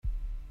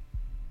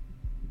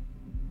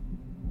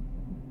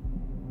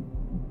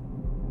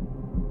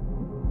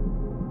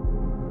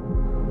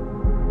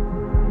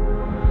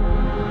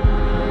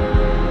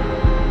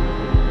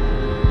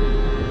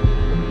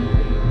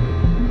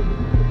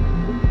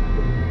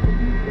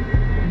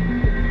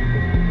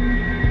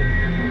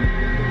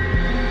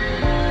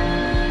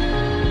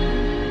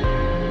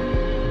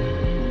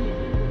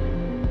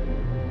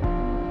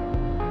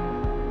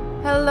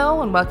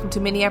Hello and welcome to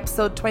mini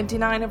episode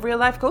 29 of Real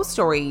Life Ghost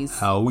Stories.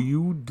 How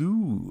you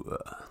do?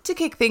 To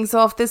kick things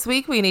off this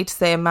week, we need to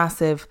say a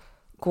massive,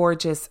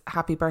 gorgeous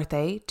happy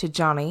birthday to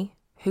Johnny,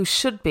 who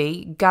should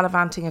be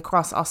gallivanting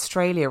across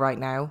Australia right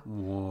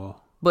now,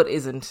 but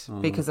isn't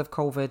because of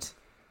COVID.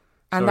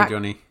 And Sorry,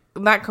 Johnny.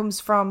 That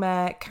comes from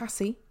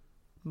Cassie,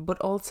 but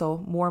also,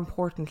 more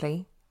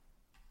importantly,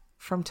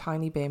 from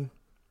Tiny Bim.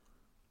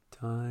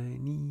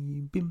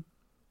 Tiny Bim.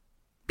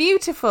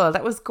 Beautiful.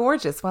 That was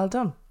gorgeous. Well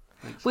done.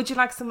 Thanks. Would you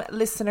like some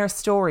listener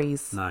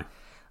stories? No.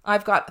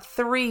 I've got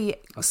 3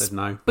 I said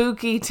no.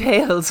 spooky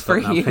tales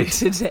for Stop now, you please.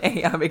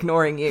 today. I'm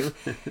ignoring you.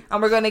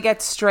 And we're going to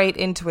get straight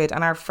into it.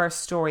 And our first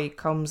story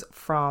comes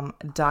from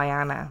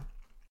Diana.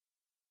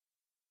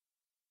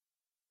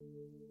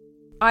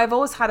 I've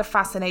always had a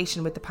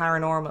fascination with the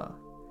paranormal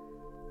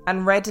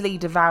and readily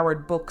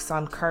devoured books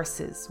on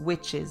curses,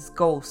 witches,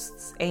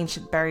 ghosts,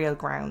 ancient burial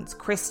grounds,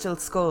 crystal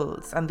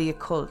skulls, and the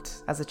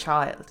occult as a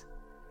child.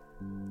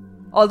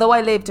 Although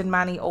I lived in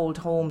many old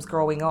homes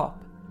growing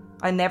up,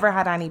 I never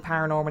had any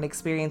paranormal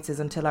experiences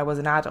until I was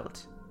an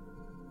adult.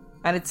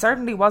 And it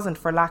certainly wasn't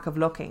for lack of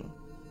looking.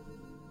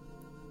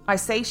 I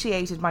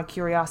satiated my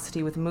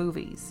curiosity with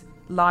movies,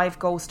 live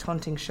ghost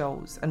hunting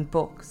shows, and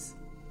books.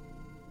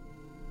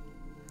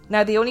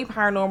 Now, the only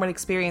paranormal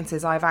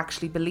experiences I've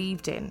actually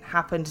believed in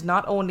happened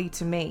not only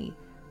to me,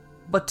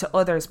 but to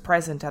others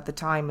present at the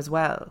time as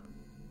well.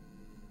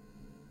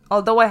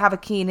 Although I have a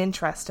keen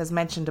interest, as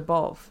mentioned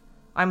above,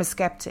 I'm a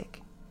skeptic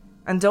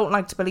and don't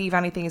like to believe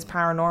anything is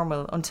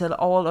paranormal until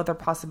all other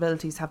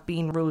possibilities have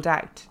been ruled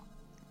out.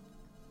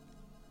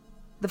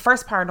 The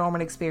first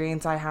paranormal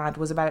experience I had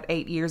was about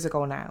 8 years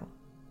ago now,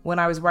 when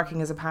I was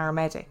working as a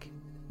paramedic,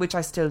 which I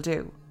still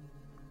do.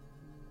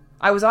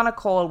 I was on a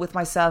call with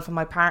myself and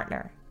my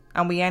partner,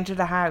 and we entered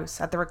a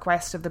house at the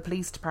request of the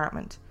police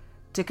department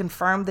to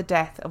confirm the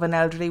death of an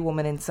elderly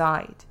woman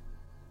inside.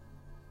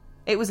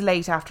 It was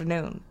late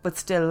afternoon, but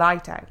still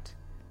light out,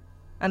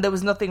 and there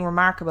was nothing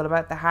remarkable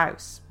about the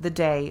house, the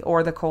day,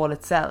 or the call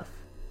itself.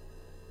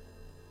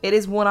 It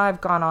is one I've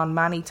gone on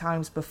many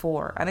times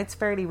before, and it's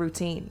fairly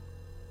routine.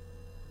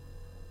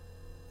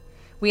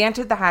 We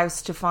entered the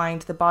house to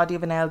find the body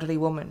of an elderly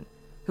woman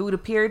who had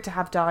appeared to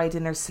have died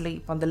in her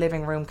sleep on the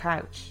living room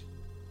couch.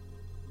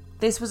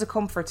 This was a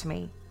comfort to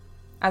me,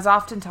 as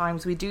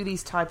oftentimes we do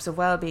these types of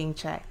well-being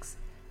checks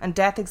and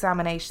death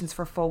examinations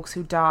for folks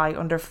who die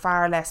under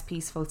far less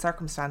peaceful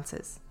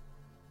circumstances.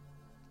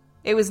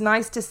 It was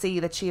nice to see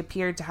that she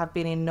appeared to have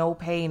been in no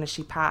pain as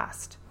she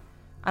passed,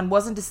 and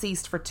wasn't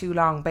deceased for too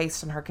long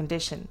based on her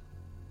condition.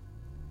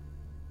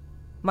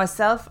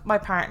 Myself, my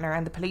partner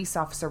and the police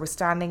officer were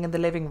standing in the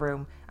living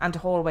room and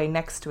hallway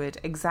next to it,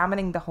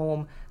 examining the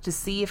home to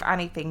see if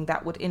anything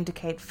that would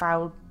indicate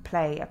foul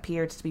play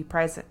appeared to be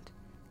present,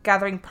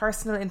 gathering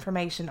personal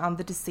information on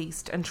the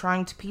deceased and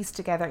trying to piece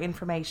together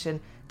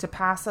information to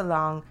pass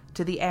along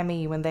to the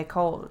ME when they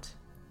called.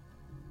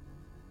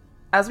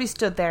 As we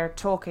stood there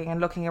talking and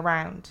looking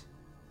around,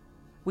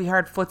 we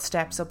heard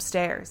footsteps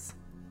upstairs.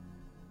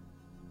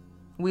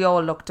 We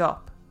all looked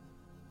up.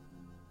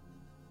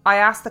 I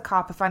asked the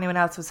cop if anyone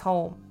else was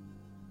home,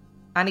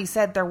 and he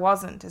said there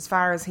wasn't as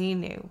far as he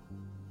knew.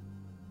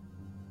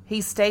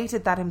 He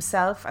stated that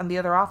himself and the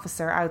other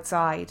officer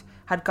outside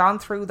had gone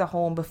through the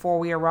home before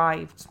we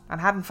arrived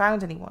and hadn't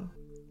found anyone.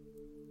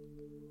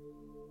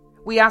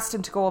 We asked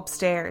him to go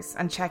upstairs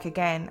and check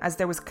again, as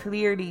there was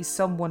clearly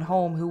someone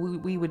home who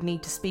we would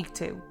need to speak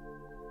to.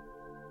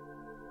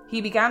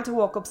 He began to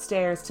walk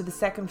upstairs to the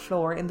second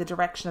floor in the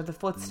direction of the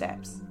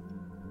footsteps,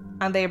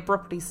 and they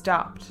abruptly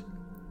stopped.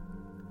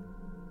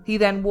 He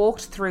then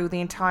walked through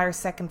the entire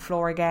second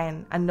floor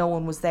again, and no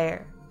one was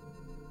there.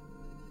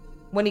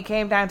 When he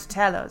came down to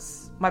tell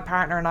us, my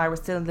partner and I were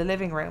still in the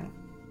living room,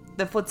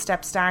 the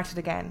footsteps started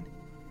again.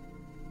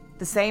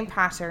 The same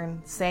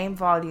pattern, same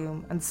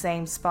volume, and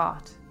same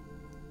spot.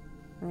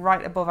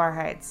 Right above our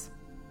heads.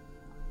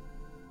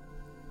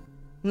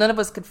 None of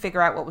us could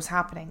figure out what was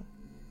happening.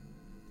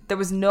 There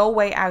was no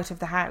way out of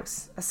the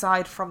house,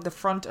 aside from the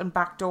front and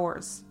back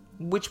doors,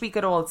 which we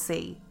could all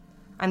see,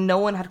 and no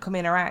one had come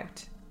in or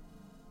out.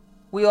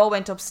 We all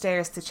went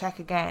upstairs to check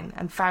again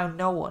and found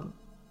no one.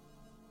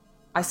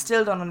 I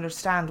still don't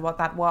understand what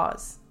that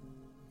was.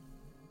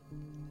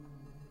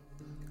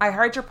 I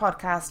heard your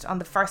podcast on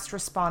the first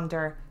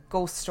responder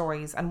ghost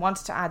stories and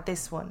wanted to add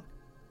this one.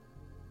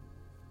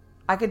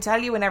 I can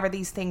tell you whenever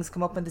these things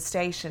come up in the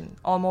station,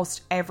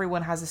 almost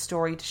everyone has a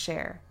story to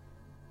share.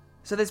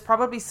 So there's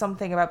probably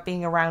something about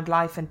being around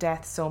life and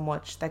death so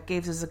much that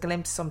gives us a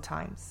glimpse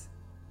sometimes.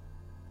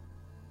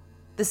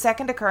 The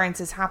second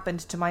occurrences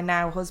happened to my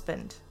now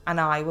husband and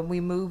I when we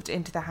moved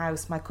into the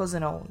house my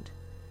cousin owned.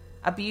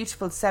 A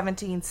beautiful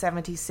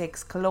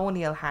 1776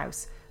 colonial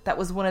house that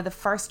was one of the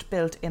first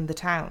built in the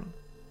town.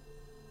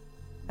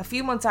 A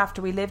few months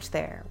after we lived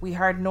there, we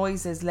heard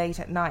noises late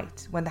at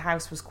night when the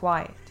house was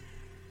quiet.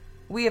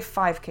 We have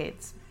 5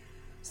 kids,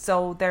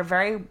 so there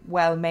very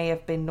well may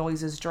have been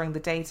noises during the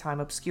daytime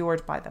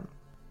obscured by them.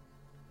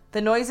 The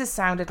noises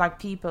sounded like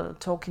people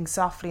talking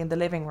softly in the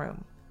living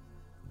room,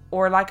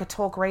 or like a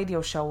talk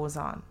radio show was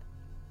on.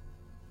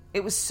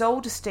 It was so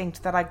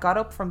distinct that I got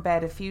up from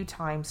bed a few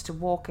times to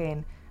walk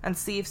in and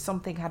see if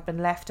something had been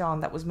left on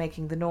that was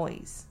making the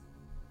noise.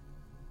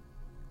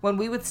 When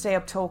we would stay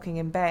up talking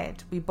in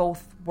bed, we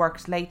both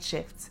worked late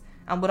shifts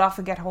and would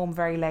often get home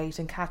very late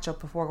and catch up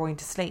before going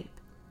to sleep.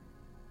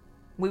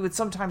 We would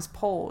sometimes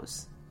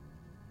pause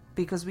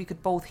because we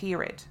could both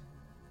hear it.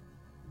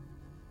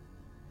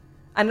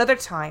 Another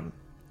time,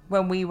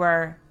 when we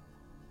were,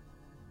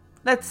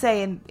 let's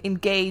say,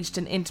 engaged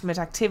in intimate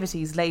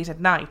activities late at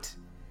night,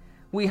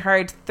 we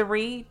heard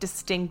 3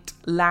 distinct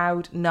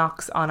loud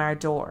knocks on our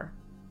door.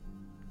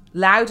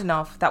 Loud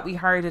enough that we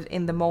heard it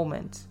in the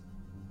moment.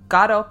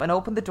 Got up and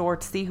opened the door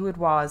to see who it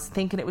was,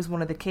 thinking it was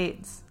one of the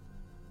kids.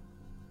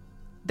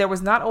 There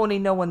was not only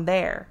no one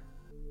there,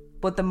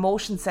 but the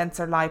motion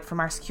sensor light from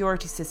our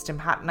security system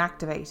hadn't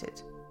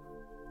activated.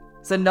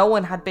 So no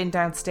one had been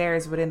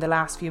downstairs within the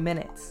last few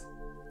minutes.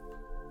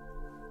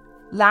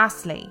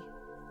 Lastly,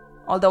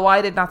 although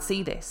I did not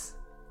see this,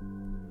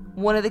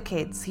 one of the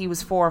kids, he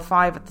was 4 or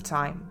 5 at the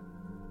time,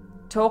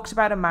 talked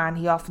about a man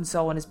he often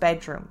saw in his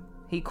bedroom.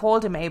 He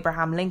called him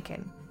Abraham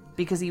Lincoln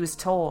because he was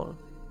tall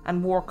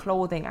and wore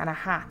clothing and a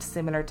hat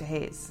similar to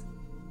his.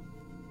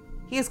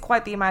 He has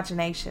quite the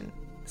imagination,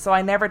 so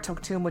I never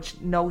took too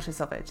much notice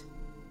of it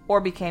or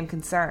became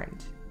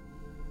concerned.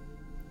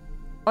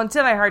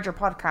 Until I heard your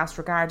podcast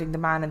regarding the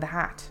man in the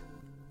hat.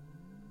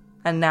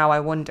 And now I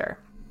wonder.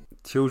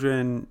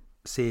 Children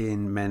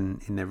seeing men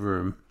in their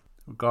room,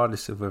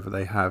 regardless of whether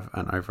they have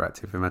an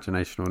overactive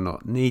imagination or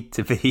not, need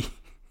to be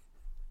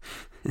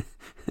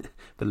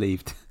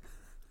believed.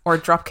 Or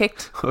drop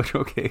kicked. Or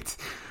drop kicked.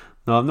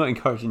 No, I'm not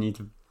encouraging you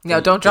to... No,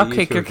 don't drop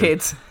kick your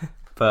kids.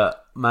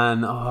 But,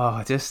 man,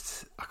 I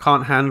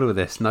can't handle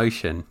this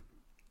notion.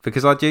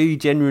 Because I do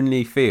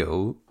genuinely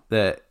feel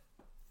that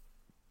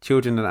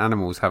children and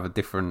animals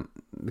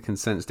can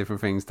sense different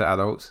things to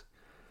adults.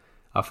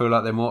 I feel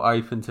like they're more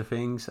open to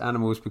things.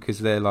 Animals because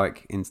they're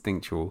like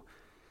instinctual,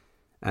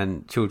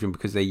 and children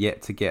because they're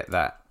yet to get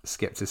that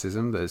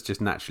skepticism that's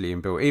just naturally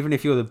inbuilt. Even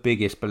if you're the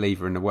biggest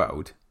believer in the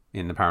world,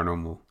 in the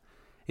paranormal,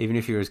 even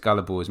if you're as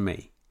gullible as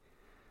me,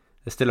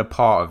 there's still a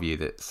part of you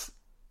that's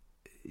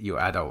your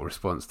adult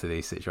response to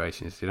these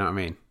situations. Do you know what I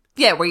mean?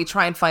 Yeah, where you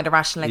try and find a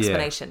rational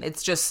explanation. Yeah.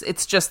 It's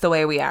just the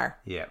way we are.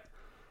 Yeah.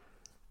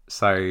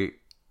 So,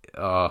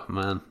 oh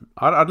man,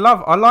 I'd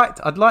like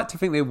to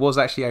think that it was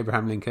actually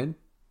Abraham Lincoln.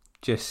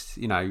 Just,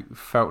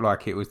 felt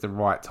like it was the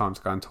right time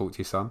to go and talk to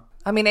your son.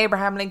 I mean,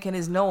 Abraham Lincoln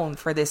is known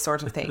for this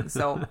sort of thing,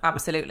 so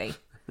absolutely.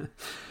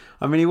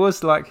 I mean, he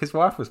was like, his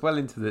wife was well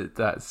into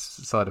that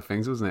side of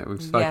things, wasn't it?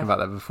 We've spoken about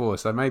that before.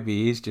 So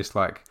maybe he's just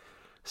like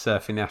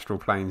surfing the astral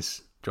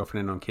planes, dropping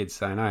in on kids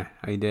saying, "Hey,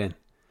 how you doing?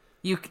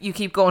 You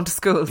keep going to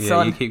school, son.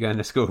 Yeah, you keep going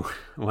to school.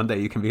 One day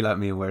you can be like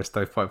me and wear a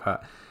stovepipe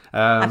hat.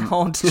 And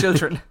haunt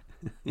children."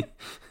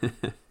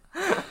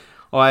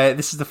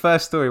 This is the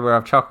first story where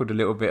I've chuckled a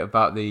little bit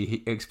about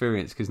the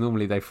experience, because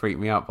normally they freak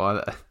me out,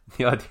 but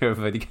the idea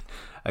of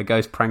a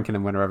ghost pranking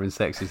them when they're having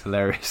sex is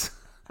hilarious.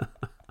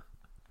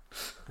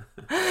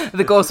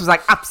 The ghost was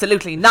like,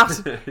 absolutely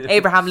not.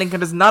 Abraham Lincoln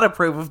does not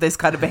approve of this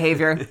kind of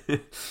behaviour.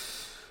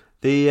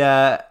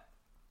 I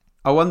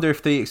wonder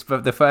if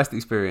the first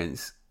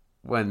experience,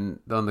 when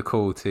on the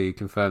call to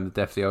confirm the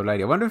death of the old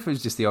lady, I wonder if it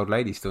was just the old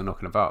lady still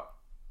knocking about,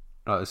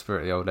 like the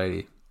spirit of the old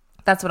lady.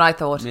 That's what I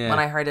thought when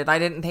I heard it. I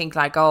didn't think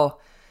like, oh,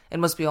 it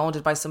must be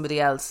haunted by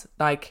somebody else.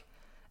 Like,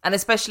 and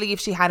especially if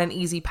she had an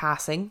easy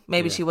passing,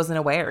 maybe she wasn't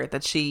aware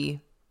that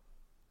she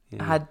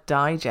had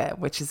died yet,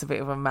 which is a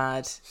bit of a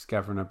mad. She's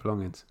gathering her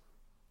belongings.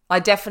 I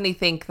definitely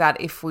think that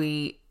if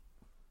we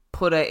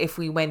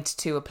went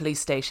to a police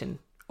station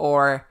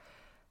or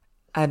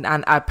a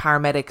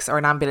paramedics or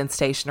an ambulance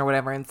station or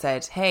whatever and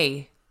said,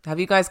 "Hey, have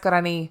you guys got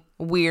any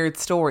weird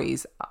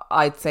stories?"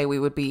 I'd say we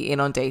would be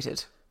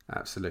inundated.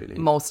 Absolutely.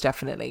 Most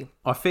definitely.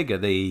 I figure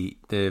the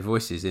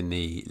voices in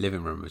the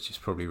living room was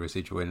just probably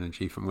residual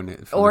energy from when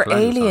it... Or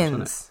aliens.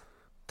 Times,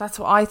 that's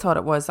what I thought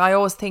it was. I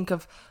always think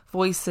of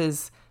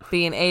voices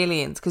being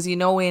aliens, because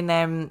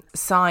in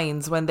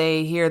Signs, when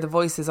they hear the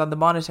voices on the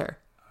monitor.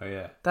 Oh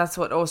yeah. That's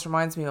what it always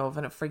reminds me of,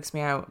 and it freaks me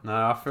out. No,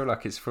 I feel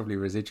like it's probably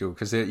residual,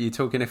 because you're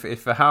talking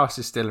if the house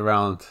is still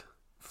around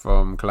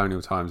from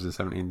colonial times in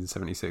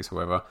 1776 or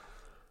whatever.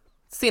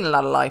 Seen a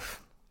lot of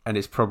life. And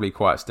it's probably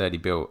quite sturdy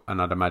built,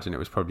 and I'd imagine it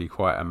was probably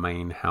quite a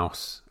main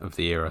house of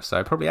the era.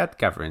 So it probably had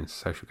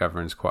social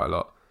gatherings quite a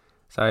lot.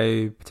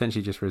 So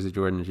potentially just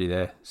residual energy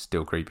there.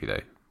 Still creepy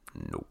though.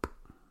 Nope.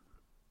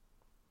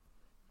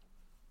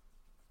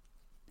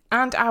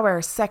 And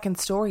our second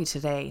story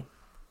today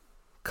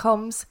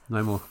comes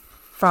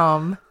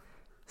from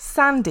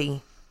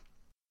Sandy.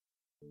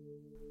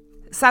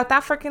 South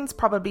Africans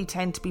probably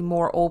tend to be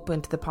more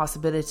open to the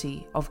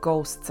possibility of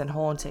ghosts and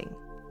haunting.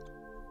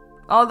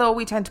 Although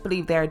we tend to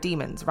believe they are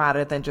demons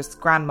rather than just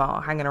grandma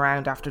hanging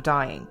around after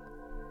dying.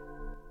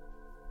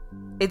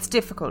 It's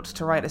difficult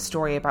to write a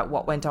story about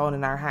what went on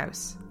in our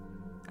house,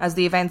 as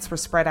the events were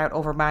spread out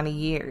over many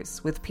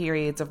years with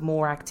periods of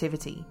more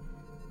activity,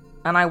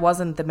 and I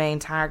wasn't the main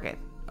target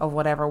of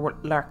whatever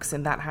lurks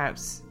in that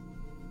house.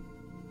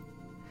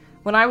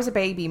 When I was a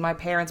baby, my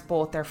parents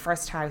bought their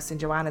first house in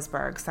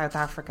Johannesburg, South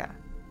Africa.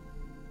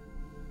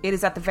 It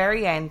is at the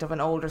very end of an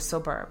older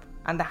suburb,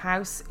 and the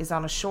house is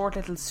on a short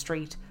little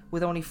street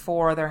with only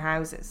 4 other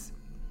houses.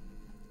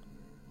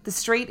 The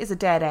street is a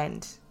dead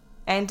end,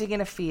 ending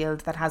in a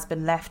field that has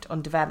been left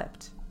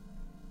undeveloped.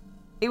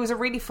 It was a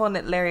really fun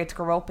little area to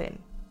grow up in.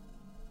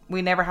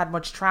 We never had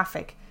much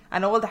traffic,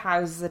 and all the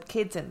houses had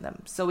kids in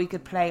them, so we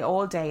could play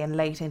all day and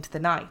late into the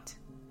night.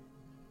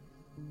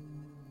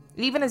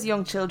 Even as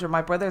young children,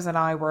 my brothers and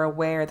I were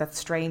aware that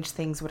strange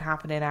things would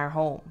happen in our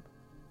home.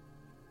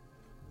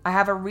 I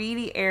have a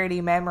really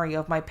early memory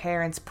of my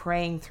parents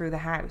praying through the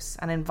house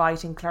and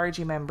inviting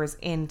clergy members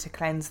in to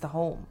cleanse the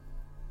home.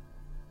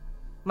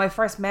 My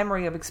first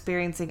memory of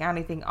experiencing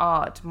anything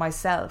odd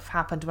myself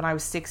happened when I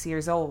was 6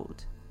 years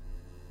old.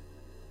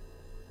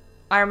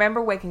 I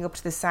remember waking up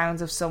to the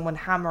sounds of someone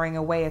hammering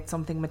away at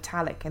something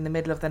metallic in the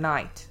middle of the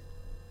night.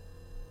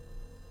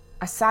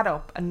 I sat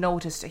up and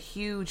noticed a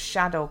huge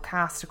shadow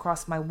cast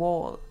across my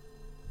wall.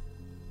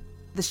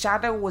 The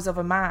shadow was of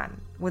a man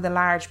with a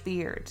large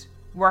beard,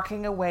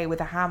 working away with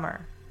a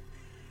hammer.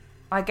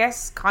 I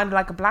guess kind of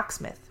like a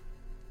blacksmith.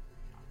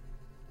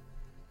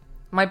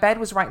 My bed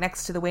was right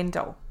next to the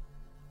window.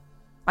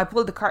 I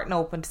pulled the curtain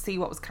open to see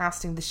what was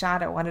casting the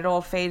shadow, and it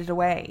all faded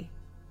away.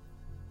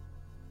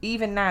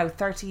 Even now,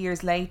 30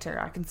 years later,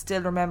 I can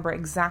still remember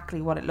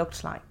exactly what it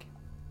looked like.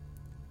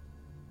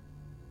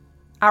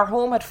 Our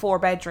home had 4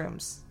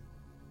 bedrooms.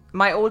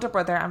 My older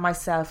brother and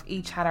myself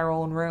each had our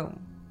own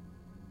room.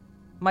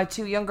 My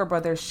 2 younger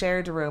brothers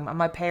shared a room, and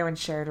my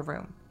parents shared a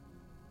room.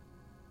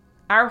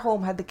 Our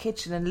home had the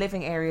kitchen and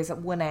living areas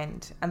at one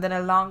end, and then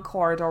a long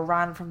corridor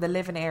ran from the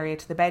living area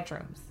to the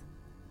bedrooms.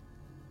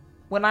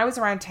 When I was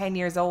around 10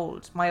 years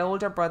old, my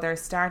older brother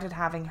started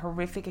having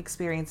horrific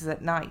experiences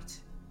at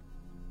night.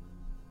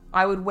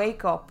 I would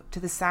wake up to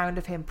the sound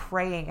of him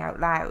praying out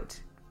loud.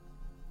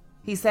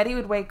 He said he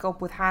would wake up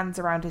with hands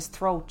around his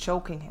throat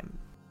choking him.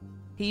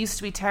 He used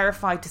to be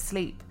terrified to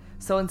sleep,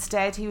 so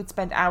instead he would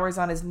spend hours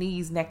on his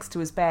knees next to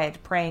his bed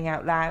praying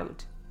out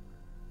loud.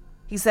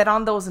 He said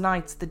on those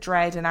nights the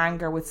dread and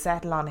anger would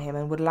settle on him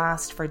and would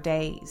last for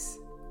days.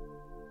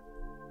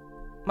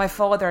 My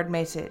father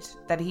admitted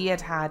that he had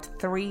had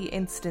 3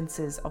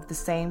 instances of the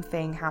same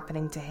thing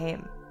happening to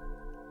him.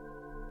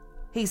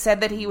 He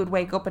said that he would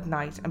wake up at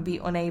night and be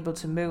unable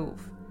to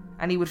move,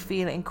 and he would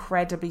feel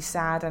incredibly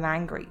sad and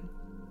angry.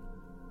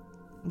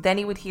 Then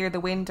he would hear the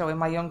window in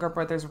my younger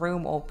brother's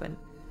room open,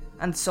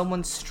 and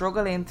someone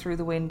struggle in through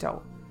the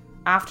window.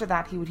 After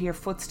that, he would hear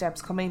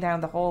footsteps coming down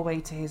the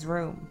hallway to his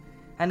room,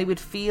 and he would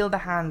feel the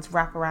hands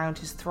wrap around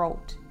his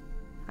throat.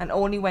 And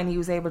only when he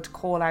was able to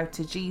call out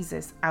to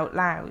Jesus out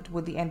loud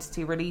would the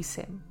entity release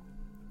him.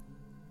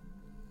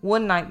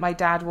 One night my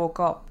dad woke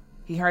up.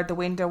 He heard the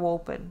window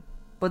open,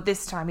 but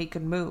this time he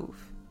could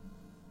move.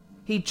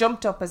 He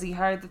jumped up as he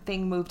heard the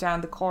thing move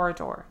down the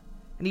corridor,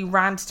 and he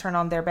ran to turn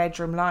on their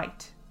bedroom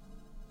light.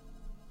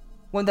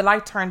 When the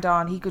light turned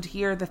on, he could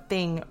hear the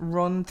thing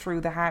run through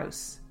the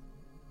house,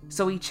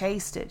 so he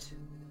chased it.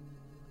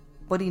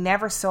 But he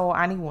never saw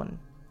anyone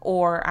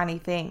or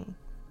anything.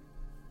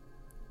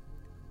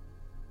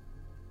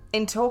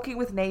 In talking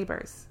with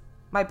neighbours,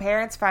 my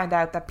parents found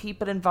out that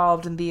people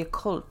involved in the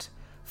occult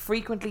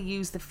frequently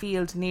used the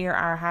field near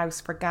our house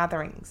for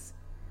gatherings,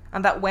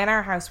 and that when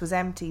our house was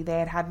empty, they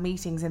had had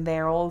meetings in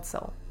there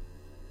also.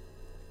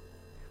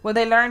 When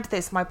they learned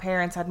this, my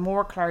parents had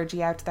more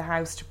clergy out to the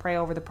house to pray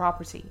over the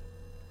property.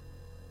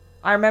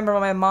 I remember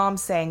my mom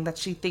saying that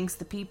she thinks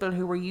the people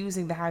who were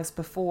using the house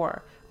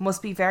before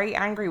must be very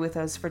angry with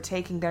us for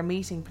taking their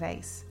meeting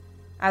place,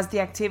 as the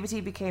activity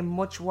became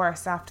much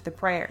worse after the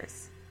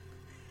prayers.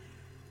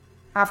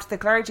 After the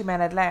clergymen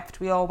had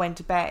left, we all went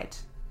to bed.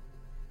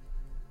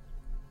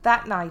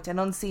 That night, an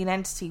unseen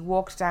entity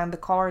walked down the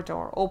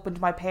corridor,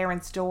 opened my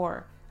parents'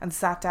 door, and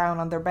sat down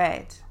on their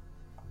bed.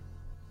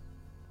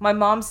 My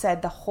mom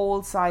said the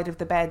whole side of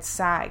the bed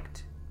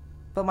sagged,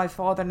 but my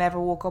father never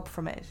woke up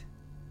from it.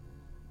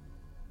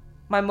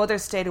 My mother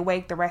stayed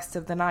awake the rest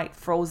of the night,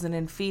 frozen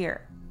in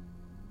fear.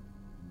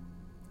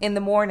 In the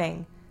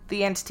morning,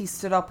 the entity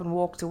stood up and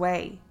walked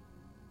away.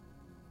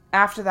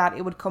 After that,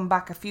 it would come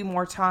back a few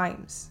more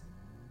times.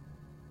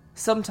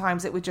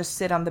 Sometimes it would just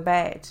sit on the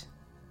bed,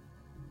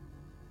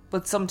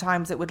 but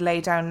sometimes it would lay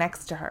down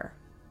next to her.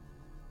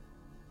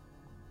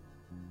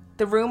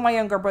 The room my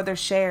younger brother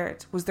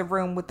shared was the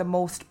room with the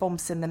most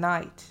bumps in the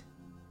night.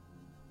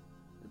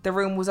 The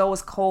room was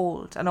always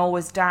cold and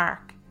always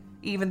dark,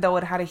 even though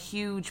it had a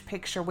huge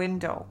picture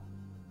window.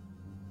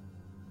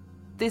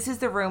 This is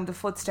the room the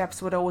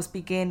footsteps would always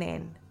begin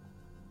in.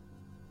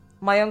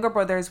 My younger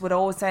brothers would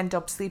always end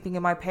up sleeping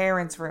in my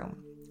parents'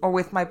 room, or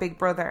with my big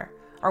brother,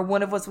 or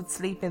one of us would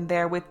sleep in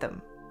there with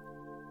them.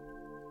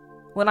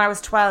 When I was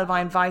 12,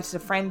 I invited a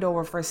friend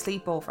over for a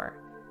sleepover,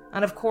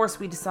 and of course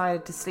we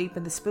decided to sleep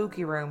in the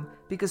spooky room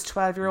because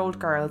 12-year-old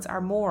girls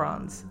are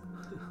morons.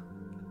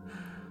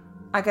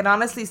 I can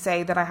honestly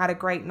say that I had a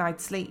great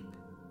night's sleep,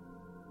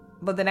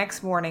 but the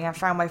next morning I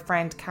found my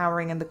friend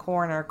cowering in the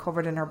corner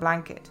covered in her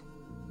blanket.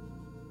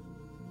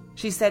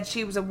 She said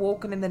she was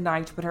awoken in the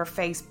night with her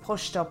face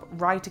pushed up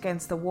right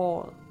against the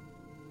wall.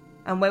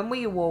 And when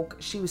we awoke,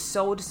 she was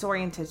so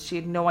disoriented she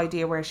had no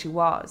idea where she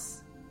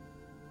was.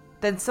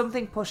 Then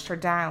something pushed her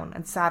down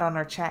and sat on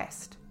her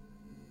chest.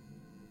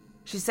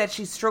 She said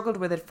she struggled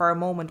with it for a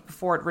moment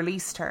before it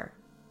released her.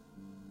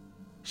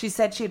 She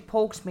said she had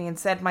poked me and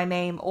said my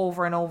name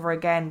over and over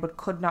again but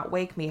could not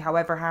wake me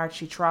however hard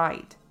she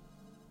tried.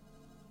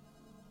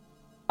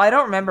 I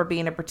don't remember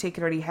being a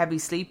particularly heavy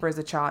sleeper as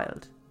a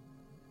child.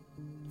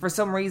 For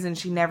some reason,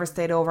 she never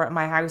stayed over at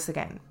my house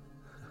again.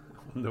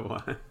 I wonder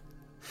why.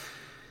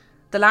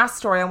 The last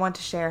story I want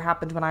to share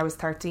happened when I was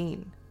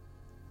 13.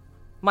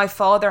 My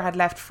father had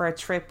left for a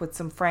trip with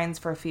some friends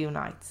for a few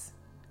nights.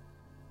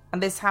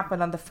 And this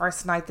happened on the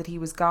first night that he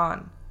was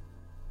gone.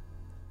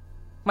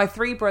 My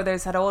 3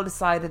 brothers had all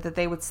decided that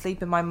they would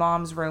sleep in my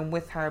mom's room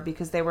with her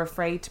because they were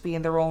afraid to be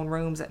in their own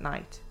rooms at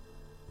night.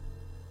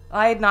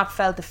 I had not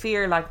felt the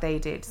fear like they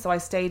did, so I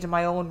stayed in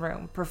my own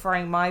room,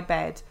 preferring my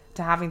bed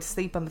to having to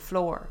sleep on the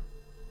floor.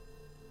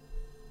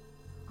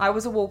 I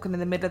was awoken in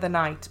the middle of the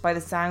night by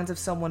the sounds of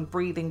someone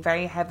breathing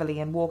very heavily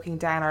and walking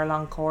down our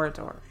long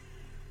corridor.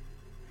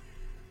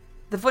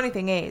 The funny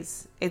thing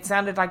is, it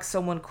sounded like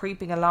someone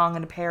creeping along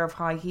in a pair of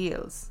high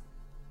heels.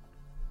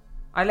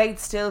 I laid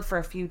still for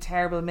a few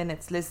terrible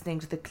minutes listening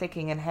to the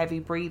clicking and heavy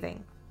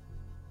breathing.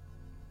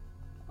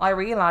 I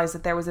realised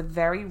that there was a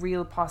very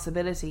real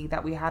possibility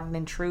that we had an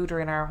intruder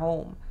in our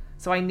home,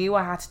 so I knew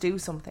I had to do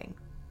something.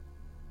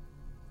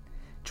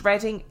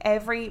 Dreading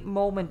every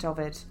moment of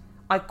it,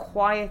 I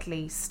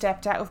quietly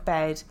stepped out of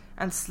bed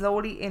and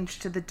slowly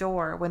inched to the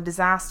door when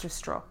disaster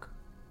struck.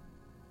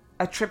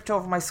 I tripped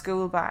over my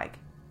school bag,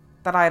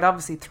 that I had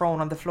obviously thrown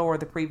on the floor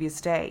the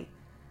previous day,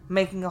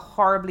 making a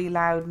horribly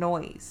loud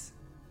noise.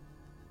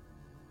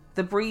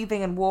 The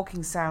breathing and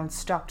walking sounds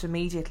stopped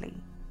immediately.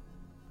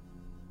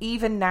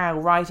 Even now,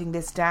 writing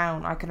this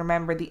down, I can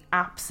remember the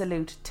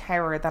absolute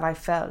terror that I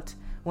felt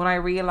when I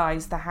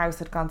realised the house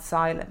had gone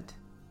silent.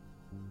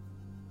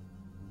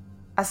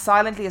 As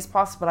silently as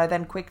possible, I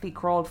then quickly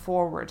crawled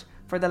forward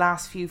for the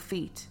last few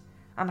feet,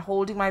 and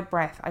holding my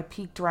breath, I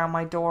peeked around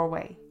my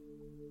doorway.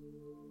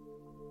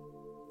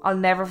 I'll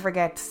never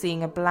forget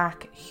seeing a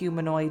black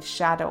humanoid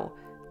shadow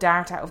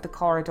dart out of the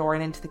corridor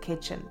and into the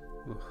kitchen.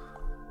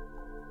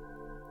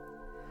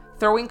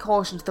 Throwing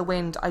caution to the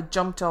wind, I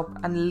jumped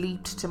up and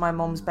leaped to my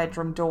mum's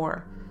bedroom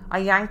door. I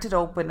yanked it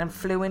open and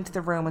flew into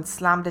the room and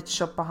slammed it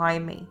shut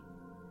behind me.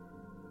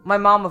 My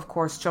mum, of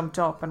course, jumped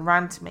up and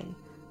ran to me.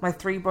 My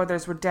 3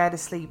 brothers were dead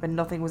asleep and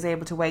nothing was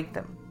able to wake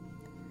them.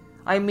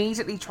 I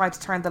immediately tried to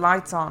turn the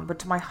lights on, but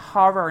to my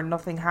horror,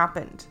 nothing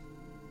happened.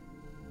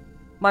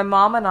 My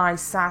mum and I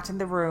sat in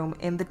the room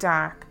in the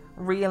dark,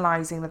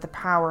 realising that the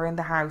power in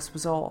the house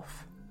was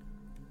off.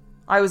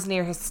 I was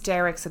near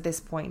hysterics at this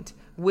point,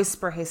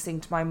 whisper hissing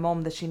to my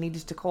mum that she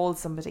needed to call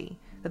somebody,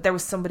 that there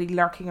was somebody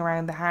lurking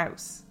around the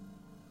house.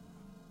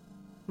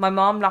 My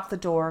mum locked the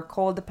door,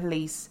 called the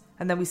police,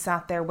 and then we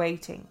sat there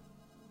waiting.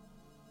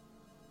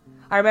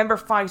 I remember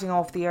fighting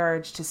off the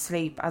urge to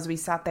sleep as we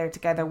sat there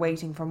together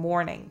waiting for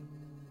morning.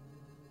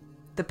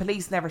 The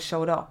police never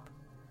showed up,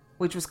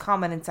 which was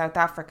common in South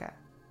Africa.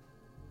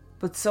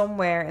 But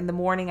somewhere in the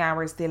morning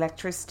hours the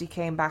electricity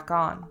came back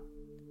on.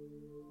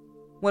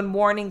 When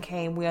morning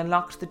came, we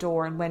unlocked the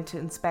door and went to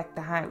inspect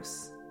the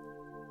house.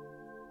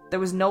 There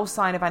was no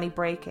sign of any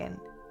break-in,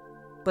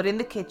 but in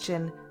the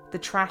kitchen, the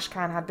trash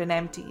can had been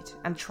emptied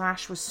and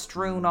trash was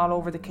strewn all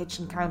over the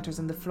kitchen counters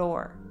and the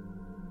floor.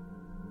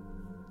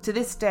 To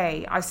this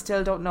day, I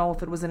still don't know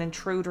if it was an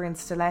intruder in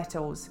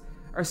stilettos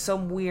or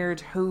some weird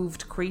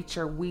hooved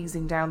creature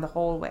wheezing down the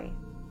hallway.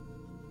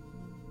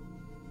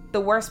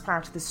 The worst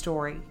part of the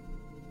story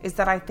is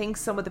that I think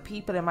some of the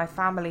people in my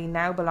family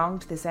now belong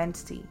to this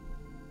entity.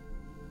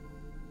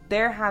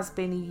 There has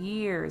been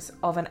years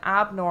of an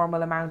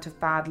abnormal amount of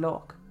bad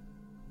luck,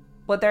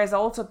 but there's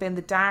also been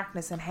the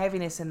darkness and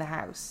heaviness in the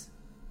house.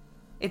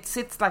 It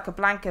sits like a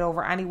blanket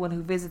over anyone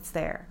who visits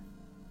there,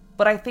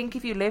 but I think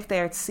if you live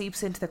there it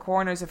seeps into the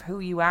corners of who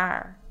you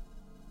are.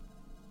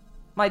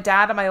 My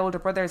dad and my older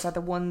brothers are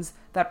the ones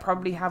that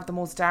probably have the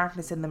most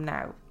darkness in them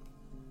now.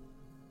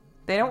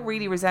 They don't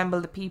really resemble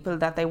the people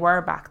that they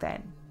were back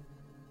then.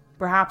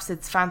 Perhaps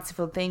it's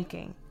fanciful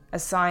thinking,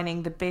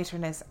 assigning the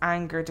bitterness,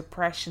 anger,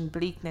 depression,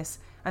 bleakness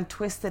and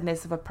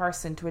twistedness of a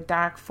person to a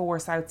dark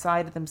force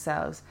outside of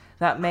themselves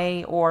that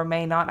may or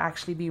may not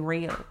actually be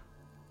real.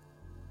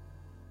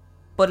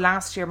 But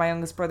last year my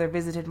youngest brother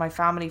visited my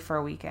family for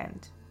a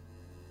weekend,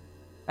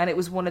 and it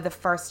was one of the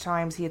first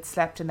times he had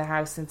slept in the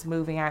house since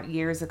moving out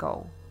years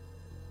ago.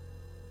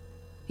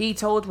 He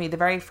told me the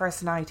very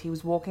first night he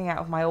was walking out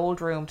of my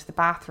old room to the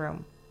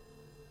bathroom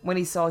when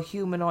he saw a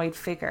humanoid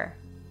figure,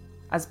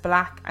 as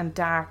black and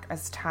dark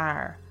as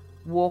tar,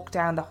 walk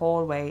down the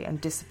hallway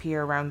and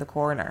disappear around the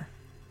corner.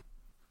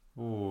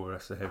 Oh,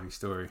 that's a heavy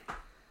story.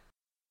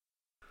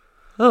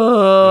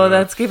 Oh,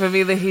 that's giving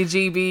me the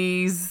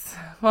heebie-jeebies.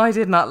 I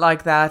did not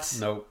like that.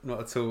 No, not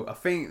at all. I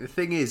think the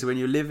thing is, when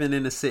you're living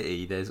in a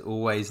city, there's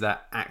always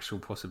that actual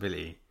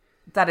possibility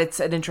that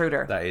it's an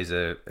intruder. That is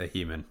a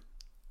human.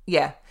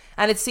 Yeah.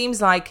 And it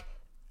seems like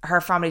her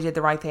family did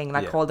the right thing,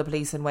 like Yeah. called the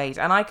police and wait.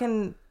 And I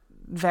can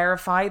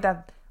verify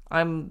that.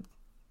 I'm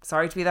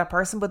sorry to be that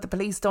person, but the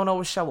police don't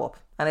always show up.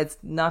 And it's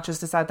not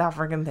just a South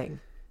African thing.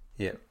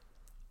 Yeah.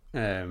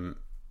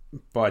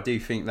 But I do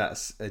think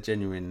that's a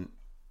genuine...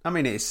 I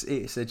mean, it's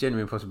a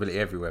genuine possibility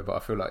everywhere, but I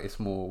feel like it's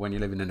more... When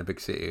you're living in a big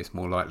city, it's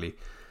more likely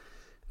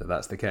that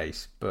that's the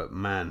case. But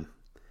man...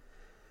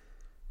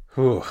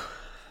 Whew,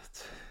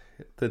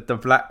 the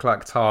black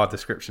like tar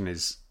description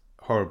is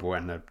horrible,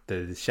 and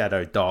the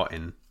shadow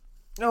darting...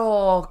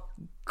 Oh,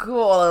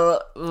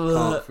 God.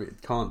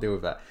 Can't deal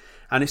with that.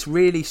 And it's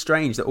really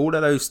strange that all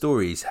of those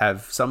stories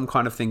have some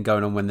kind of thing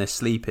going on when they're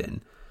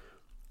sleeping.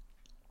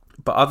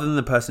 But other than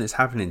the person it's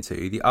happening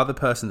to, the other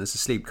person that's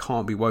asleep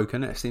can't be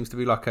woken. It seems to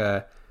be like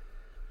a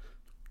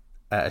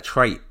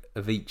trait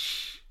of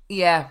each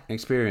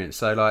experience.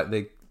 So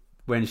like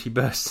when she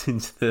bursts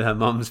into her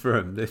mum's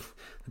room, the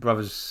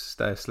brothers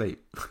stay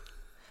asleep.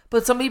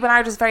 But some people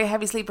are just very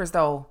heavy sleepers,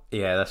 though.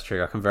 Yeah, that's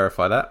true. I can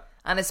verify that.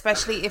 And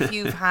especially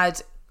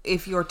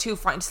if you're too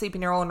frightened to sleep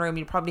in your own room,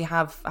 you probably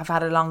have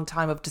had a long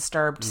time of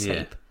disturbed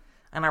sleep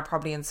and are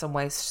probably in some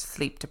ways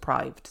sleep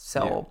deprived.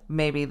 So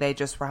maybe they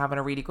just were having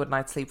a really good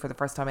night's sleep for the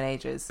first time in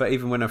ages. But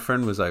even when her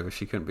friend was over,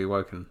 she couldn't be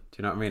woken. Do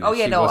you know what I mean? Oh,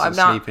 yeah, she no, wasn't I'm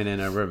not sleeping in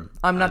her room.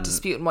 I'm not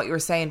disputing what you were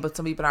saying, but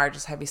some people are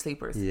just heavy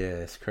sleepers. Yeah,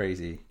 it's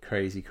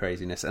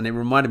craziness. And it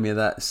reminded me of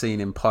that scene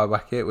in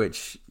Pyewacket,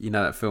 which, you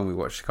know, that film we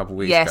watched a couple of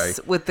weeks ago. Yes,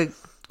 with the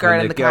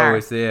girl in the car. When the girl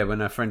was there, when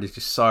her friend is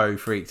just so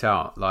freaked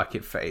out. Like,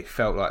 it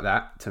felt like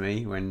that to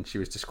me when she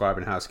was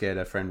describing how scared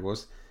her friend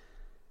was.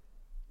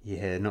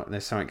 Yeah,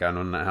 there's something going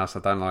on in that house. I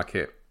don't like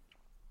it.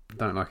 I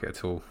don't like it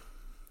at all.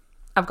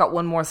 I've got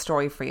one more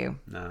story for you.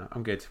 No,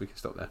 I'm good. We can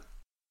stop there.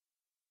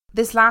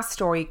 This last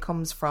story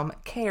comes from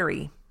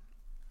Carey.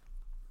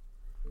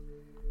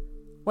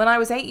 When I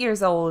was 8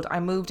 years old,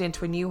 I moved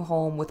into a new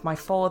home with my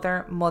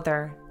father,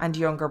 mother, and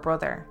younger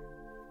brother.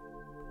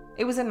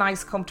 It was a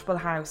nice, comfortable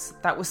house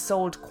that was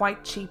sold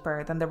quite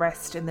cheaper than the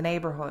rest in the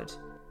neighbourhood,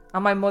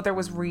 and my mother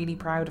was really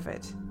proud of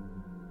it.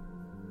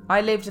 I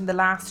lived in the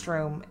last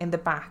room in the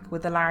back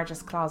with the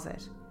largest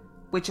closet,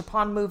 which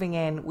upon moving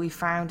in, we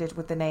found it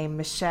with the name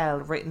Michelle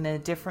written in a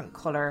different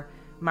colour,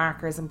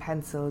 markers and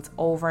pencils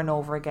over and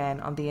over again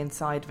on the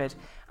inside of it.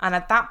 And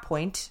at that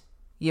point,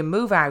 you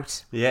move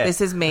out. Yeah, this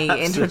is me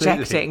absolutely.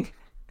 Interjecting.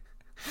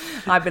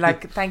 I'd be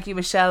like, thank you,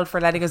 Michelle, for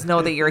letting us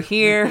know that you're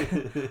here.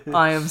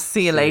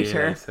 See you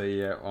later. So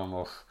yeah, I'm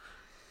off.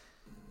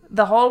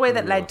 The hallway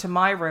that led to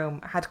my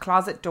room had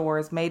closet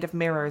doors made of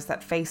mirrors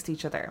that faced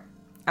each other,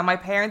 and my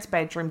parents'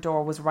 bedroom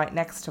door was right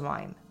next to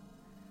mine.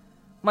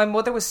 My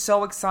mother was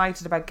so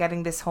excited about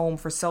getting this home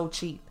for so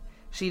cheap,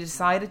 she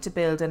decided to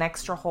build an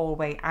extra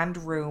hallway and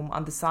room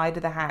on the side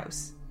of the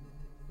house.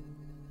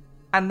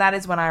 And that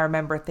is when I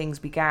remember things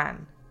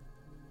began.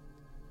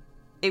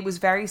 It was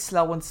very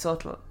slow and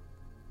subtle.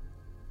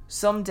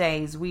 Some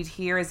days we'd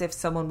hear as if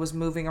someone was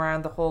moving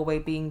around the hallway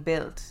being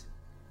built.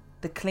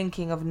 The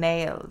clinking of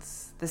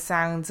nails, the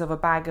sounds of a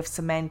bag of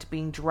cement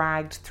being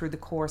dragged through the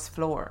coarse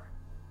floor.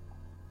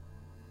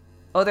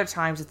 Other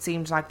times it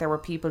seemed like there were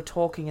people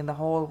talking in the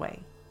hallway.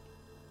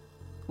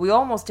 We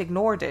almost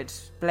ignored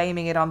it,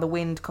 blaming it on the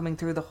wind coming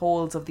through the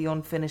holes of the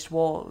unfinished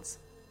walls.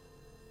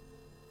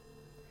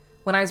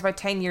 When I was about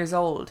 10 years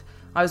old,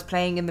 I was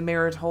playing in the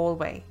mirrored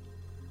hallway,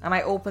 and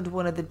I opened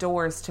one of the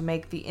doors to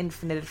make the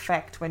infinite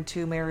effect when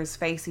two mirrors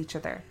face each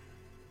other.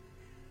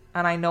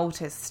 And I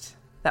noticed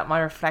that my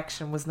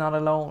reflection was not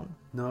alone.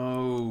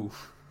 No.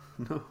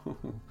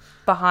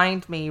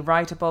 Behind me,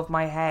 right above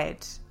my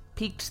head,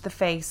 peeked the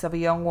face of a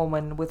young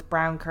woman with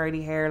brown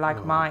curly hair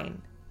like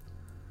mine.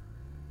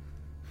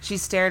 She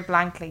stared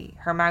blankly,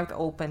 her mouth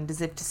opened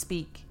as if to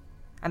speak,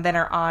 and then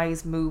her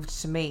eyes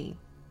moved to me.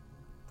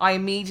 I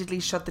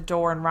immediately shut the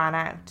door and ran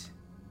out.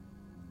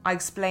 I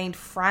explained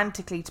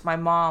frantically to my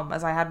mom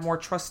as I had more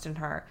trust in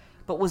her,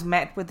 but was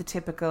met with the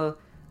typical,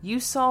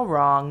 "You saw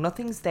wrong,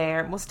 nothing's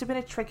there, it must have been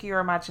a trick of your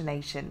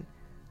imagination.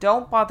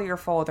 Don't bother your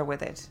father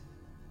with it."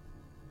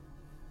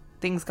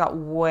 Things got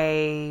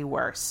way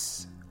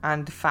worse,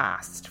 and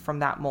fast, from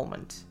that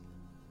moment.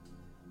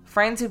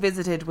 Friends who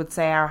visited would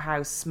say our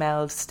house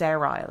smelled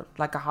sterile,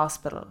 like a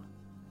hospital.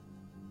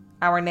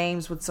 Our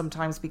names would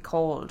sometimes be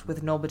called,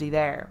 with nobody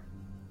there.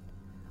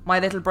 My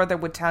little brother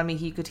would tell me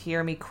he could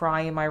hear me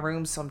cry in my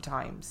room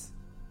sometimes,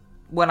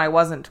 when I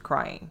wasn't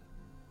crying.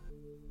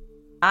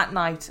 At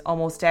night,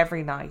 almost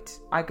every night,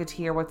 I could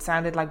hear what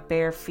sounded like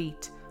bare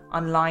feet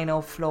on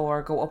lino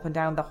floor go up and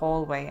down the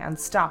hallway and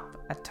stop,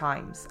 at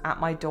times, at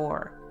my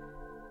door,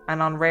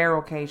 and on rare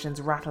occasions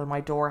rattle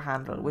my door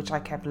handle, which I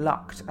kept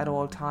locked at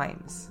all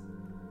times.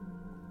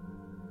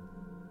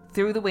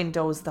 Through the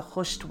windows, the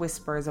hushed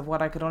whispers of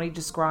what I could only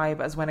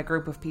describe as when a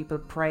group of people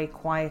pray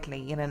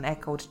quietly in an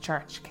echoed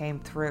church came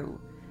through,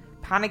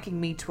 panicking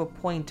me to a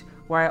point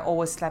where I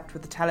always slept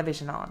with the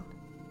television on.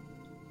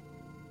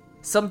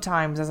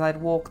 Sometimes, as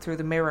I'd walk through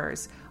the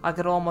mirrors, I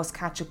could almost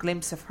catch a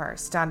glimpse of her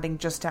standing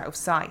just out of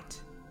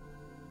sight.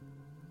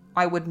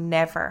 I would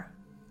never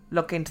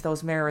look into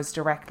those mirrors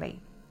directly.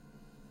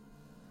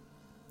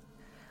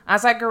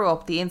 As I grew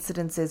up, the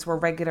incidences were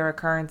regular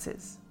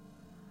occurrences.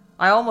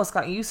 I almost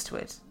got used to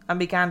it and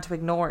began to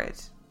ignore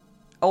it,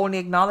 only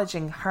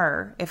acknowledging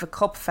her if a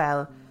cup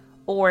fell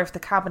or if the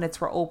cabinets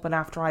were open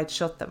after I'd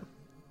shut them.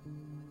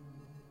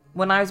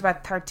 When I was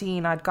about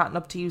 13, I'd gotten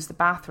up to use the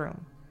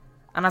bathroom,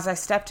 and as I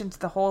stepped into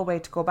the hallway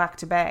to go back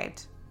to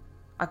bed,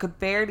 I could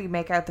barely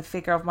make out the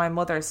figure of my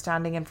mother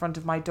standing in front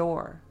of my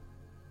door.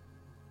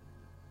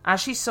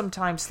 As she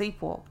sometimes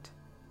sleepwalked,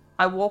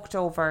 I walked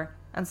over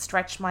and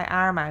stretched my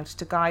arm out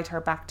to guide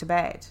her back to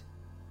bed.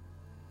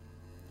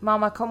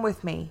 "Mama, come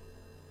with me."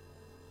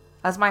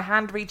 As my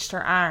hand reached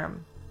her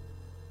arm,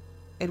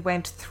 it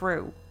went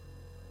through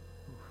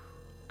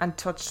and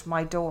touched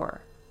my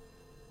door.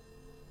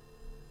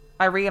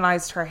 I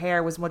realised her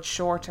hair was much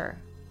shorter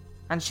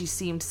and she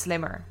seemed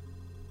slimmer.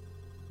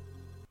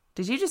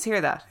 Did you just hear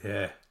that?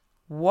 Yeah.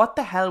 What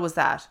the hell was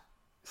that?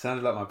 It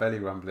sounded like my belly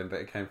rumbling, but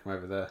it came from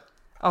over there.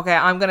 Okay,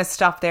 I'm going to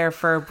stop there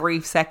for a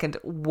brief second.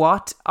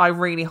 What? I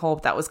really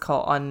hope that was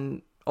caught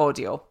on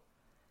audio.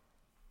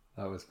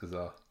 That was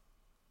bizarre.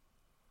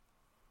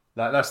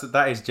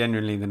 That is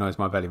genuinely the noise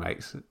my belly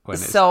makes when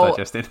it's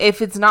digesting.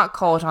 If it's not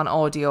caught on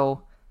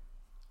audio,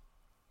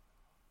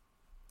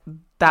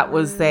 that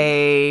was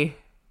a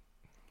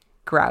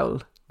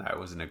growl. No, it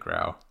wasn't a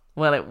growl.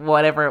 Well,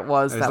 whatever it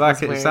was, that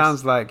was weird. It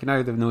sounds like, you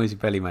know, the noise your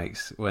belly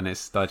makes when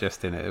it's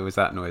digesting it. It was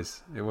that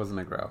noise. It wasn't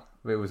a growl.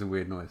 It was a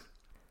weird noise.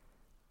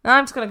 No,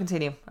 I'm just going to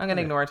continue. I'm going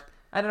to ignore it.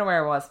 I don't know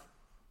where it was.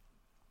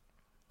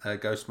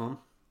 Ghost mom.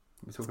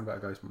 We're talking about a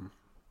ghost mom.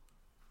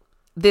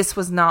 This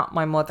was not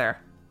my mother.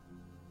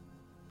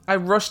 I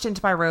rushed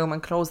into my room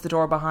and closed the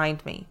door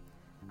behind me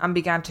and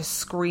began to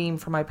scream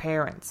for my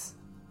parents.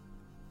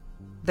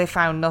 They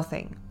found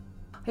nothing.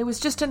 It was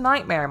just a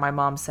nightmare, my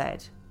mom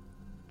said.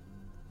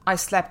 I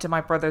slept in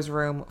my brother's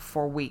room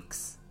for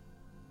weeks.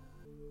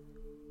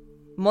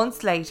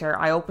 Months later,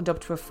 I opened up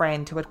to a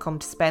friend who had come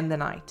to spend the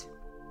night.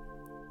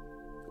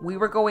 We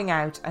were going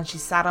out and she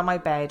sat on my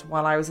bed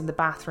while I was in the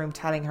bathroom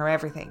telling her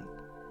everything.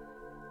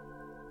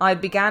 I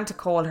began to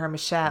call her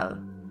Michelle,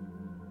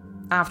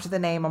 after the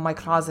name on my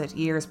closet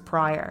years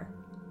prior.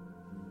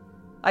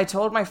 I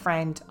told my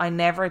friend I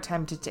never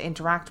attempted to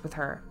interact with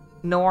her,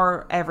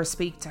 nor ever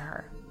speak to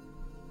her.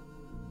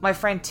 My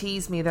friend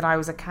teased me that I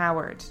was a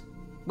coward,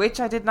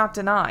 which I did not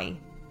deny,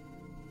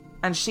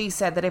 and she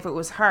said that if it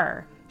was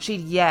her,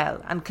 she'd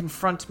yell and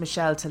confront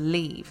Michelle to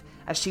leave,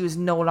 as she was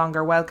no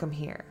longer welcome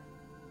here.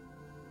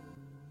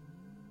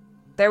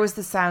 There was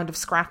the sound of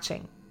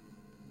scratching,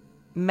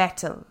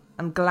 metal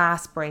and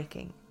glass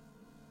breaking,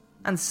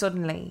 and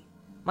suddenly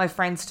my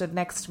friend stood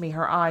next to me,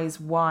 her eyes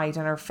wide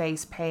and her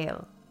face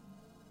pale.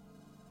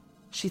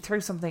 She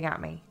threw something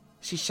at me,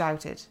 she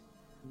shouted.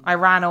 I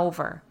ran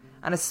over,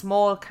 and a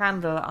small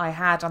candle I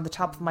had on the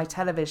top of my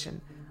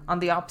television on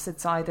the opposite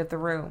side of the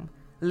room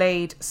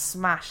laid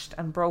smashed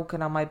and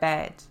broken on my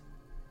bed.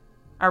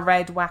 A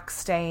red wax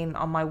stain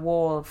on my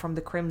wall from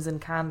the crimson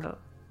candle.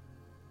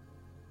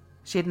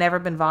 She had never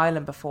been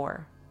violent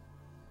before,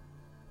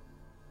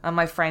 and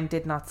my friend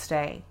did not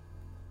stay.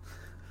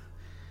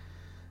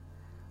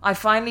 I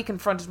finally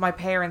confronted my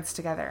parents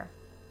together.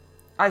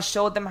 I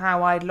showed them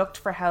how I had looked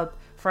for help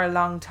for a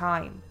long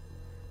time.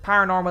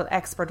 Paranormal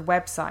expert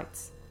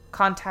websites,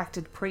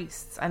 contacted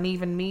priests and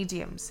even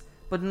mediums,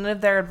 but none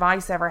of their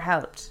advice ever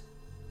helped.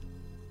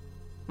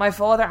 My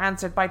father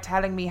answered by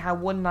telling me how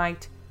one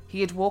night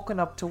he had woken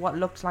up to what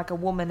looked like a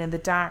woman in the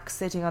dark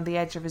sitting on the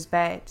edge of his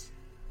bed.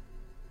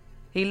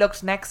 He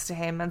looked next to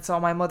him and saw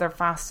my mother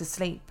fast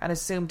asleep and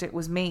assumed it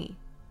was me.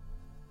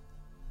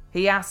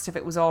 He asked if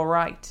it was all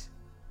right.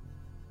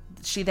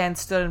 She then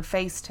stood and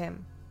faced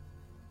him.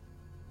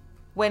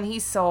 When he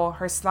saw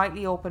her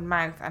slightly open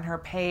mouth and her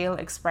pale,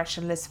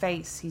 expressionless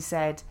face, he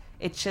said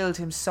it chilled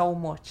him so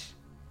much.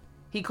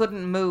 He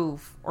couldn't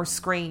move or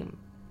scream,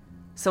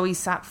 so he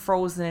sat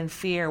frozen in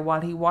fear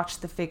while he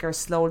watched the figure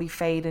slowly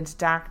fade into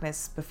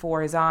darkness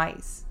before his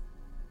eyes.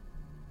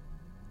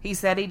 He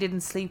said he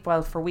didn't sleep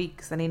well for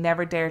weeks and he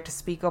never dared to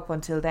speak up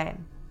until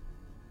then.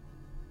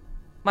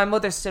 My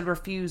mother still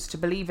refused to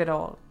believe it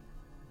all.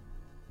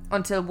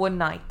 Until one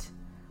night,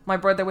 my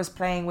brother was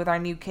playing with our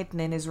new kitten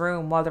in his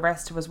room while the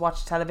rest of us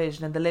watched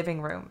television in the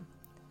living room.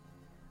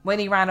 When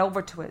he ran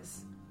over to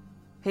us,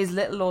 his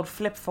little old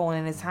flip phone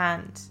in his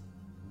hand.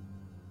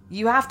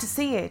 "You have to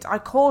see it, I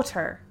caught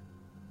her."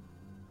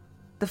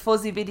 The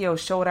fuzzy video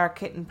showed our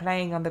kitten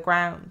playing on the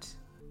ground,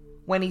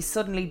 when he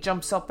suddenly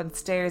jumps up and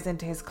stares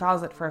into his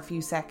closet for a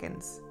few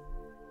seconds,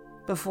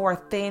 before a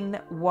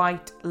thin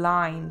white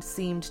line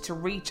seemed to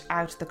reach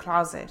out the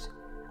closet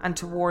and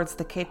towards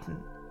the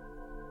kitten,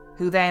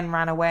 who then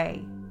ran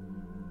away.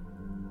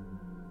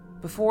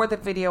 Before the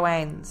video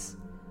ends,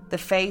 the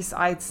face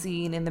I'd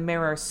seen in the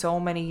mirror so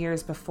many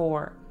years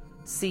before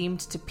seemed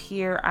to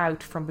peer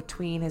out from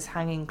between his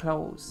hanging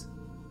clothes.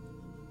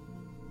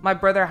 My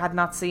brother had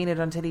not seen it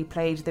until he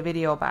played the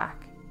video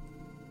back.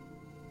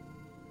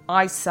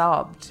 I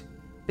sobbed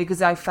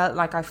because I felt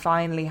like I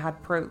finally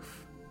had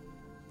proof.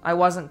 I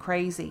wasn't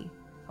crazy,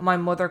 and my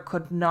mother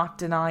could not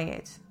deny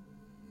it.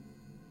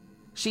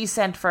 She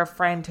sent for a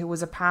friend who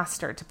was a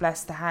pastor to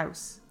bless the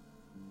house.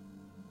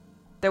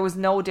 There was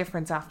no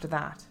difference after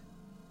that.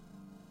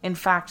 In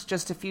fact,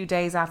 just a few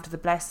days after the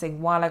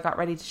blessing, while I got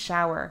ready to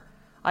shower,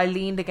 I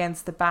leaned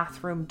against the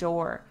bathroom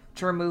door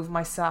to remove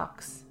my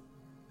socks.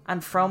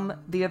 And from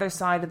the other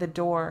side of the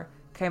door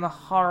came a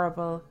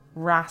horrible,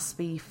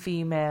 raspy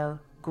female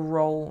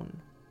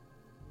groan.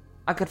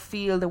 I could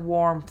feel the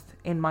warmth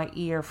in my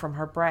ear from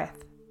her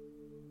breath.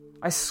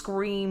 I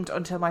screamed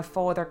until my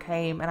father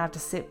came and had to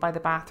sit by the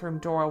bathroom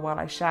door while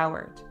I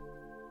showered.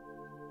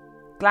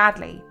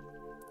 Gladly,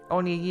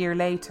 only a year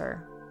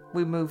later,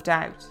 we moved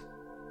out.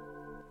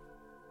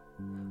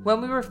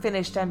 When we were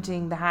finished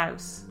emptying the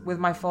house, with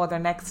my father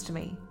next to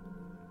me,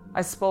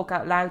 I spoke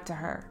out loud to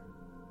her.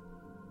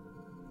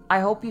 I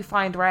hope you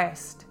find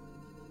rest.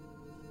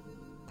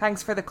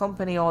 Thanks for the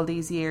company all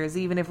these years,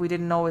 even if we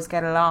didn't always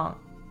get along.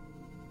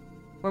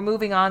 We're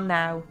moving on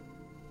now,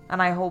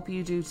 and I hope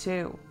you do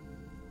too.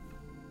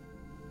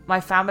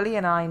 My family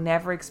and I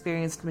never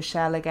experienced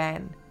Michelle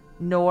again,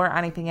 nor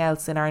anything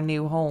else in our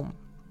new home.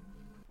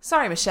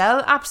 Sorry,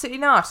 Michelle, absolutely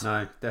not.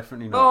 No,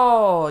 definitely not.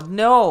 Oh,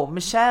 no,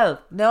 Michelle,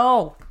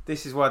 no.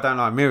 This is why I don't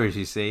like mirrors,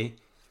 you see.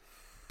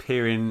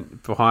 Peering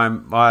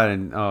behind my...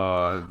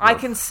 I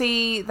can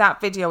see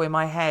that video in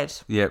my head.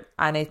 Yep.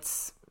 And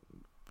it's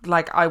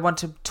like I want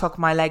to tuck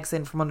my legs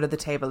in from under the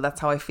table.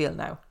 That's how I feel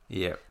now.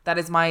 Yep. That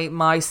is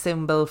my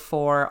symbol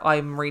for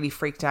I'm really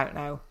freaked out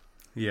now.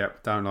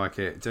 Yep, don't like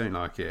it. Don't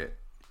like it.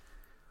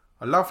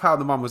 I love how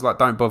the mum was like,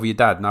 don't bother your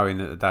dad, knowing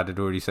that the dad had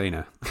already seen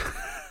her.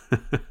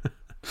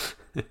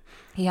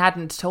 He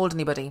hadn't told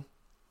anybody.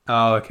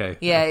 Oh, okay.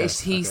 Yeah,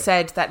 okay. he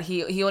said that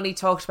he only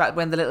talked about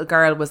when the little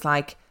girl was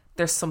like,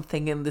 there's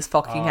something in this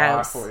fucking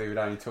house. I thought he would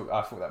only talk.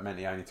 I thought that meant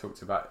he only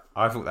talked about.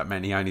 I thought that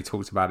meant he only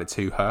talked about it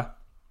to her.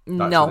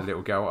 Like no, to the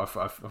little girl. I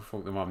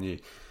thought the mum knew.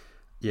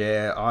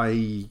 Yeah,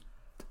 I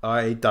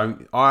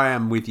don't. I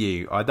am with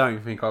you. I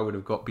don't think I would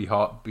have got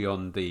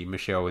beyond the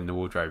Michelle in the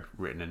wardrobe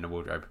written in the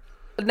wardrobe.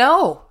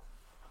 No,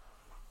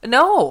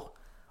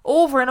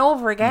 over and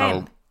over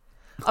again. No.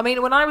 I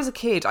mean, when I was a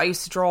kid, I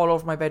used to draw all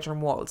over my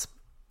bedroom walls.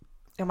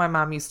 And my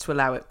mum used to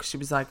allow it because she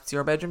was like, it's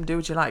your bedroom, do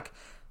what you like.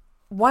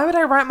 Why would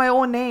I write my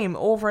own name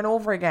over and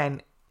over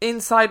again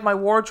inside my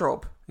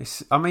wardrobe?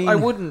 I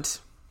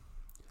wouldn't.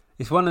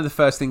 It's one of the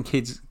first things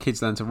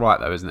kids learn to write,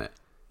 though, isn't it?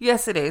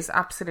 Yes, it is,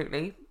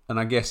 absolutely. And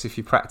I guess if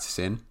you're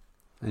practicing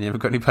and you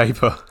haven't got any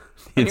paper...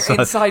 And you're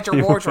inside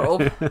your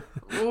wardrobe.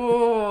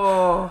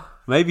 Oh.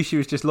 Maybe she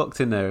was just locked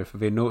in there for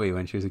being naughty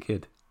when she was a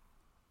kid.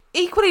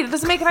 Equally, it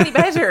doesn't make it any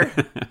better.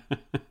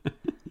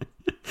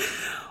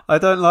 I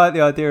don't like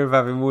the idea of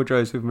having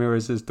wardrobes with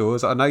mirrors as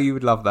doors. I know you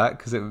would love that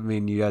because it would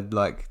mean you had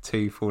like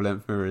 2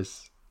 full-length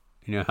mirrors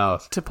in your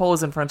house to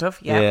pose in front of.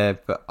 Yeah,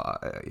 but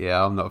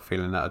I'm not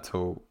feeling that at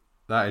all.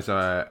 That is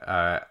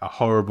a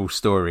horrible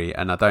story,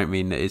 and I don't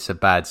mean that it's a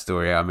bad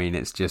story. I mean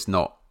it's just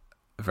not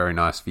very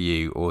nice for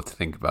you or to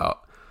think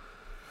about.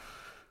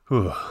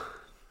 Whew.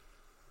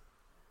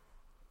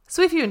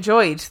 So if you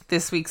enjoyed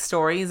this week's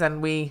stories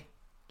and we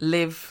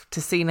live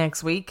to see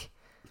next week,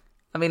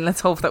 I mean,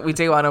 let's hope that we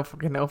do. I don't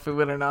fucking know if we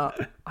will or not.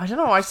 I don't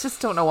know. I just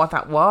don't know what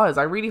that was.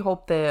 I really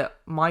hope the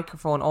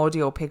microphone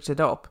audio picked it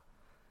up.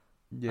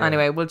 Yeah.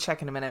 Anyway, we'll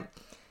check in a minute.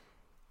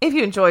 If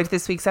you enjoyed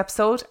this week's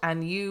episode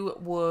and you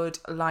would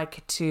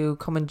like to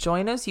come and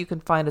join us, you can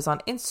find us on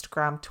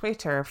Instagram,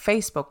 Twitter,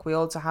 Facebook. We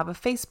also have a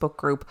Facebook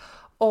group.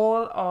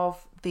 All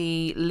of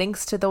the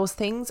links to those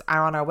things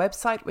are on our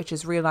website, which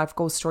is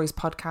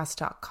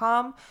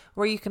reallifeghoststoriespodcast.com,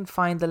 where you can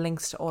find the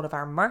links to all of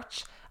our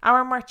merch.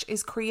 Our merch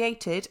is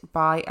created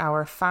by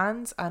our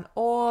fans and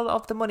all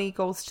of the money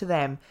goes to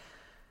them.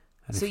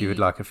 And so if you would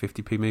like a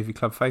 50p Movie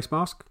Club face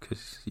mask,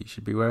 because you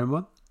should be wearing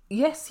one.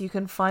 Yes, you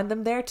can find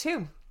them there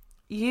too.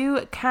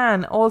 You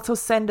can also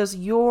send us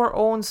your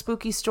own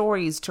spooky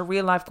stories to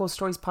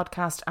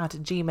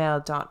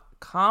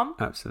reallifeghoststoriespodcast@gmail.com.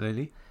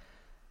 Absolutely.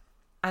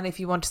 And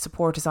if you want to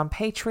support us on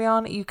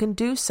Patreon, you can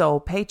do so.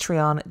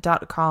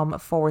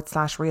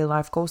 Patreon.com/Real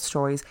Life Ghost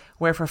Stories,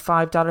 where for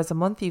 $5 a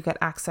month you get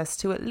access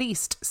to at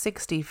least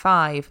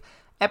 65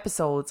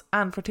 episodes.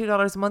 And for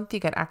 $2 a month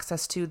you get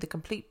access to the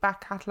complete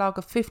back catalogue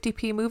of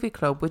 50p Movie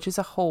Club, which is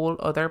a whole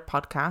other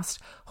podcast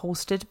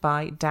hosted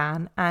by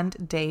Dan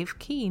and Dave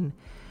Keane.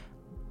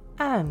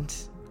 And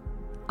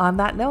on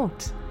that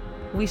note,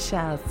 we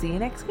shall see you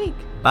next week.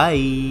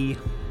 Bye.